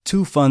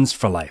Two funds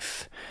for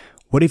life.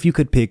 What if you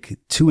could pick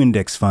two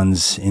index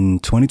funds in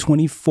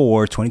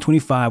 2024,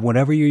 2025,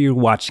 whatever year you're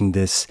watching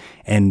this,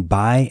 and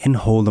buy and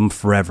hold them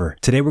forever?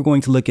 Today, we're going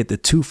to look at the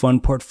two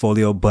fund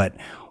portfolio, but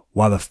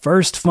while the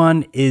first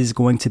fund is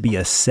going to be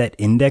a set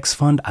index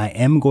fund, I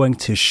am going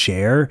to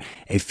share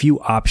a few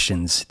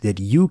options that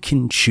you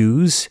can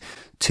choose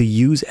to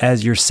use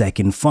as your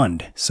second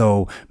fund.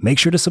 So make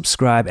sure to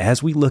subscribe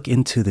as we look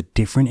into the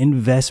different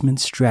investment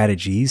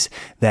strategies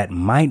that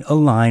might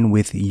align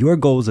with your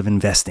goals of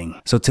investing.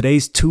 So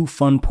today's two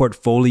fund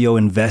portfolio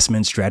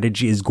investment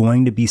strategy is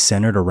going to be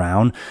centered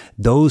around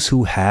those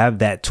who have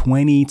that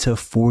 20 to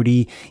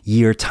 40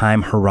 year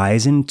time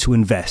horizon to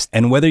invest.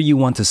 And whether you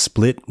want to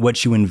split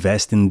what you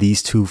invest in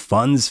these two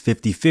funds,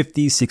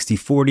 50-50,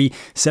 60-40,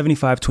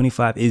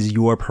 75-25 is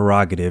your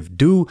prerogative.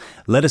 Do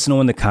let us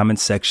know in the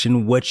comments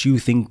section what you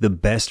think the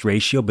best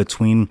ratio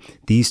between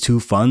these two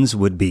funds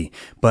would be.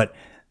 But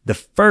the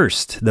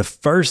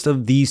first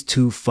of these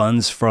two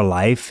funds for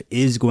life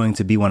is going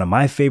to be one of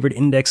my favorite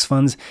index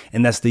funds,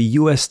 and that's the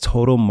US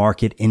Total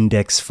Market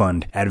Index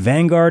Fund. At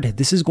Vanguard,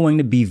 this is going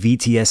to be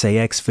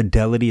VTSAX.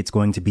 Fidelity, it's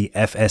going to be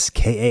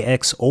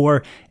FSKAX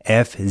or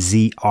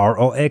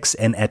FZROX,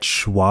 and at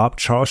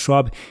Charles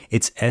Schwab,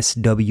 it's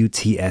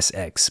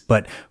SWTSX.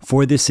 But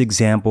for this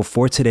example,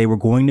 for today, we're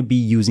going to be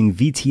using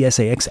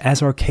VTSAX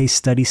as our case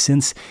study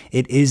since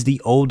it is the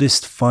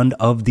oldest fund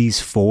of these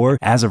four.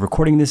 As of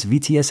recording this,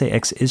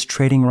 VTSAX is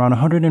trading around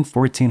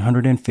 $114,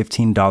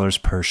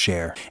 $115 per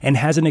share and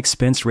has an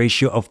expense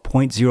ratio of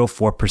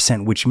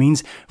 0.04%, which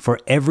means for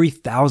every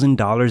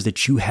 $1,000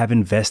 that you have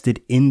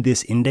invested in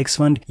this index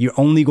fund, you're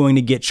only going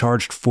to get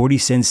charged 40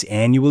 cents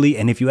annually.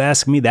 And if you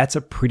ask me, that's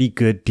a pretty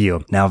good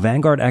deal. Now,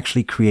 Vanguard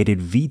actually created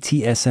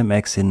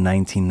VTSMX in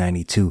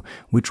 1992,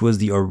 which was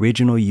the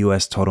original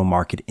US Total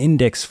Market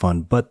Index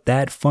Fund, but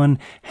that fund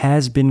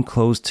has been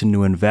closed to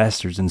new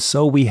investors. And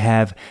so we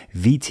have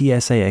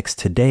VTSAX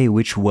today,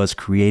 which was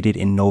created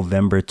in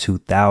November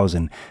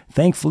 2000.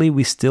 Thankfully,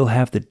 we still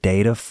have the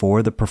data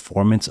for the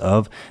performance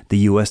of the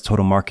US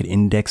Total Market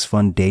Index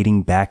Fund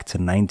dating back to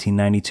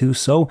 1992,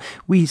 so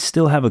we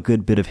still have a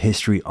good bit of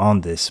history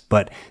on this.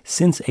 But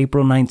since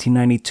April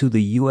 1992,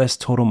 the US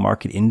Total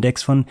Market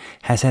Index Fund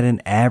has had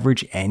an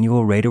average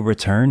annual rate of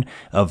return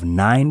of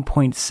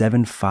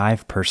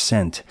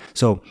 9.75%.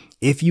 So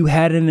if you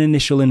had an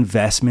initial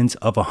investment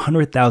of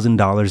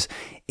 $100,000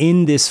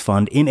 in this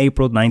fund in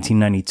April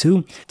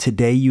 1992,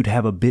 today you'd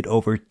have a bit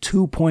over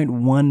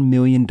 $2.1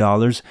 million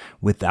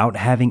without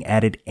having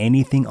added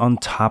anything on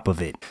top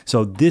of it.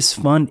 So this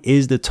fund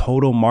is the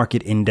Total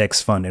Market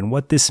Index Fund. And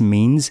what this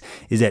means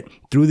is that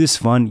through this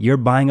fund, you're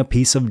buying a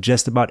piece of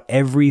just about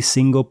every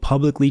single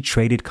publicly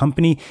traded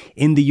company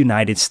in the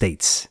United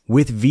States.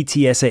 With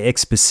VTSAX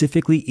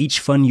specifically, each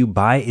fund you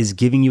buy is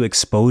giving you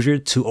exposure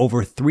to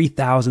over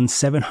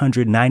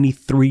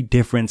 3,793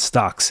 different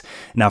stocks.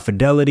 Now,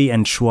 Fidelity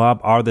and Schwab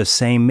are the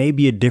same,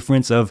 maybe a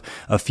difference of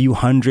a few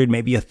hundred,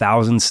 maybe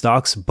 1,000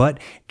 stocks, but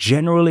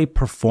generally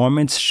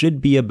performance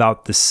should be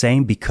about the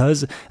same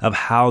because of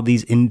how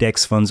these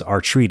index funds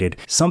are treated.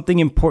 Something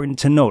important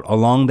to note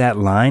along that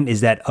line is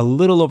that a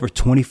little over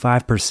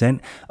 25%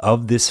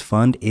 of this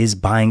fund is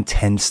buying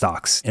 10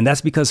 stocks. And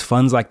that's because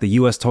funds like the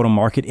US Total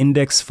Market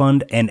Index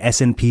Fund and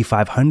S&P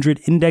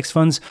 500 index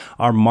funds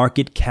are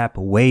market cap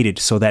weighted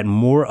so that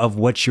more of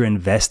what you're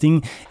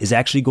investing is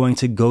actually going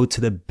to go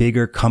to the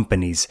bigger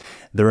companies.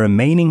 The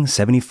remaining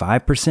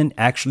 75%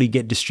 actually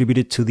get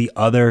distributed to the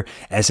other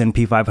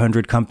S&P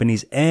 500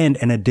 companies and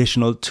an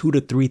additional 2,000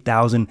 to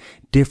 3,000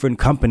 different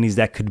companies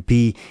that could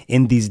be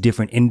in these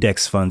different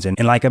index funds. And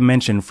like I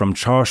mentioned, from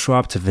Charles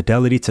Schwab to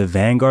Fidelity to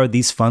Vanguard,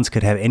 these funds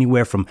could have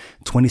anywhere from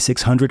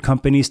 2,600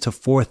 companies to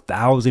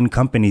 4,000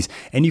 companies.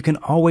 And you can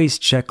always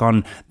check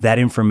on that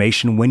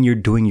information when you're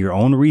doing your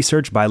own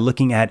research by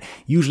looking at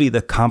usually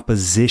the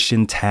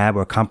composition tab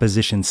or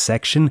composition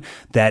section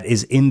that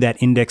is in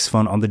that index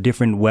fund on the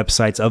different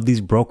websites of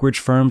these brokerage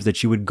firms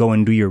that you would go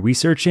and do your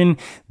research in.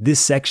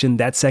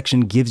 That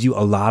section gives you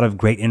a lot of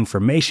great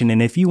information.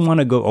 And if you want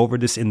to go over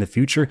this in the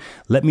future,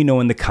 let me know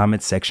in the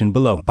comments section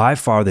below. By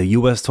far, the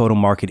US Total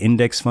Market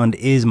Index Fund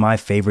is my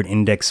favorite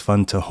index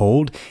fund to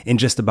hold in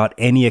just about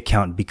any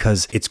account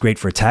because it's great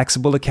for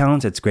taxable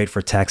accounts. It's great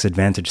for tax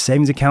advantage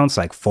savings accounts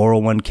like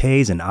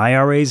 401ks and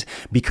IRAs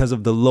because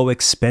of the low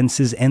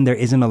expenses, and there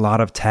isn't a lot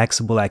of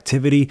taxable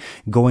activity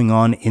going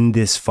on in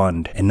this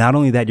fund. And not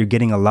only that, you're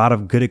getting a lot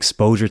of good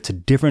exposure to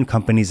different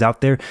companies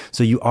out there,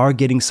 so you are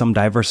getting some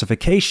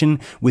diversification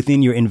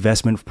within your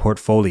investment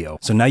portfolio.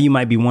 So now you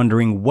might be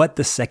wondering what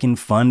the second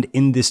fund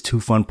in this two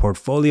fund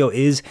portfolio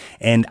is,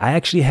 and I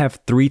actually have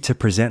three to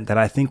present that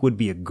I think would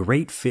be a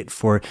great fit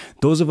for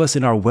those of us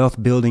in our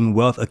wealth building,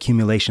 wealth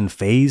accumulation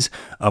phase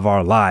of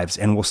our lives.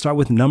 And we'll start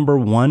with number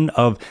one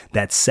of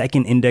that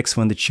second index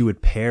fund that you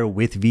would pair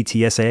with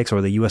VTSAX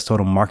or the US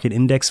Total Market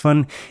Index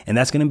Fund, and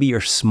that's going to be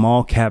your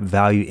small cap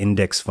value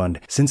index fund.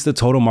 Since the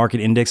Total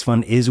Market Index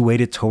Fund is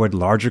weighted toward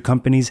larger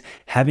companies,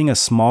 having a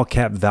small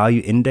cap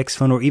value index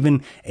fund or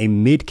even a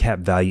mid cap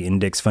value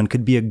index fund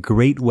could be a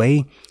great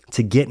way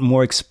to get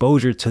more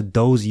exposure to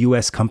those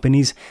US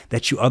companies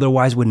that you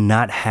otherwise would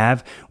not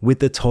have with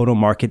the total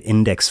market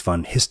index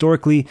fund.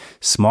 Historically,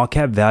 small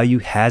cap value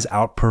has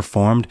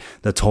outperformed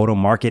the total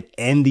market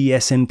and the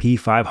S&P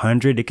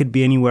 500. It could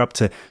be anywhere up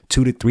to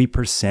 2 to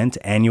 3%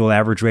 annual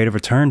average rate of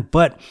return,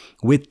 but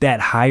with that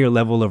higher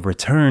level of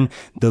return,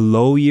 the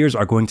low years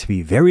are going to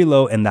be very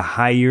low and the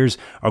high years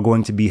are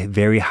going to be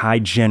very high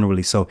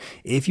generally. So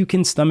if you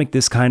can stomach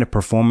this kind of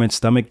performance,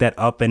 stomach that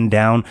up and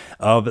down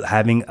of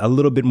having a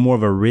little bit more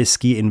of a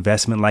risky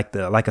investment like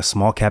a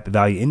small cap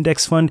value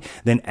index fund,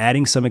 then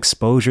adding some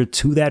exposure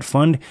to that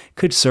fund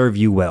could serve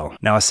you well.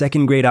 Now, a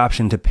second great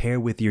option to pair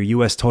with your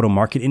US total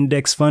market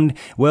index fund,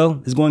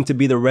 well, is going to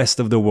be the rest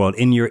of the world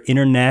in your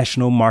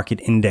international market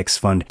index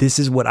fund. This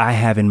is what I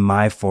have in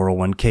my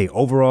 401k.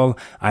 Overall,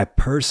 I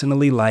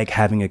personally like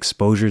having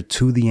exposure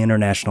to the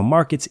international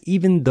markets,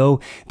 even though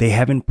they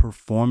haven't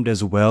performed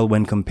as well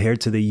when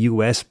compared to the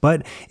US,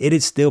 but it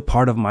is still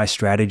part of my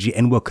strategy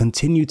and will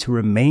continue to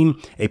remain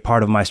a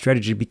part of my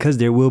strategy because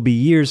there will be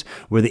years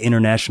where the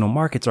international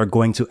markets are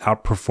going to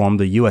outperform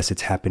the US.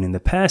 It's happened in the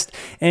past,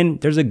 and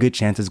there's a good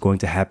chance it's going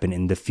to happen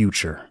in the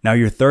future. Now,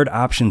 your third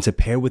option to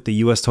pair with the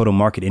US total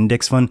market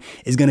index fund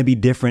is going to be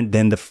different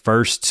than the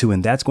first two,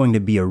 and that's going to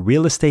be a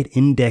real estate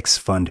index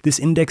fund. This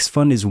index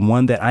fund is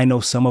one that I know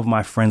some of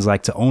my friends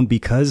like to own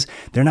because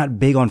they're not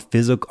big on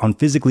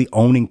physically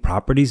owning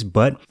properties,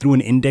 but through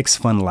an index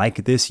fund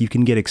like this, you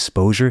can get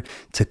exposure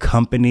to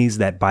companies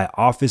that buy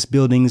office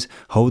buildings,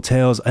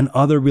 hotels, and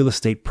other real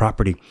estate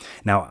property.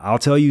 Now, I'll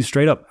tell you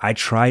straight up, I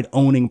tried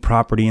owning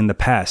property in the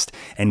past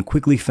and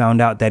quickly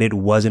found out that it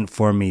wasn't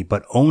for me,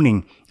 but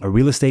owning a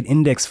real estate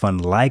index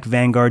fund like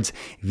Vanguard's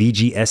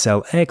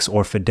VGSLX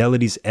or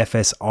Fidelity's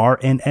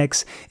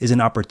FSRNX is an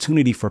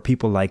opportunity for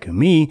people like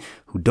me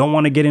who don't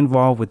want to get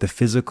involved with the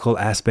physical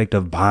aspect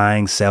of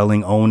buying,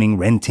 selling, owning,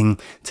 renting,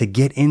 to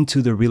get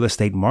into the real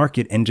estate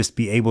market and just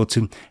be able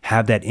to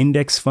have that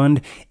index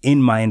fund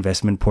in my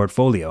investment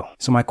portfolio.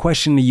 So my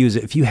question to you is,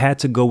 if you had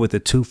to go with a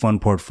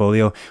 2-fund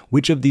portfolio,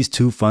 which of these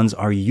 2 funds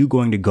are you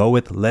going to go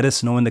with? Let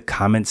us know in the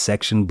comment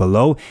section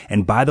below.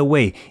 And by the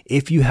way,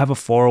 if you have a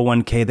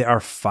 401k, there are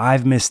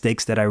 5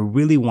 mistakes that I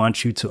really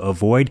want you to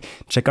avoid.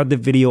 Check out the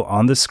video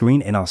on the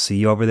screen and I'll see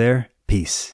you over there. Peace.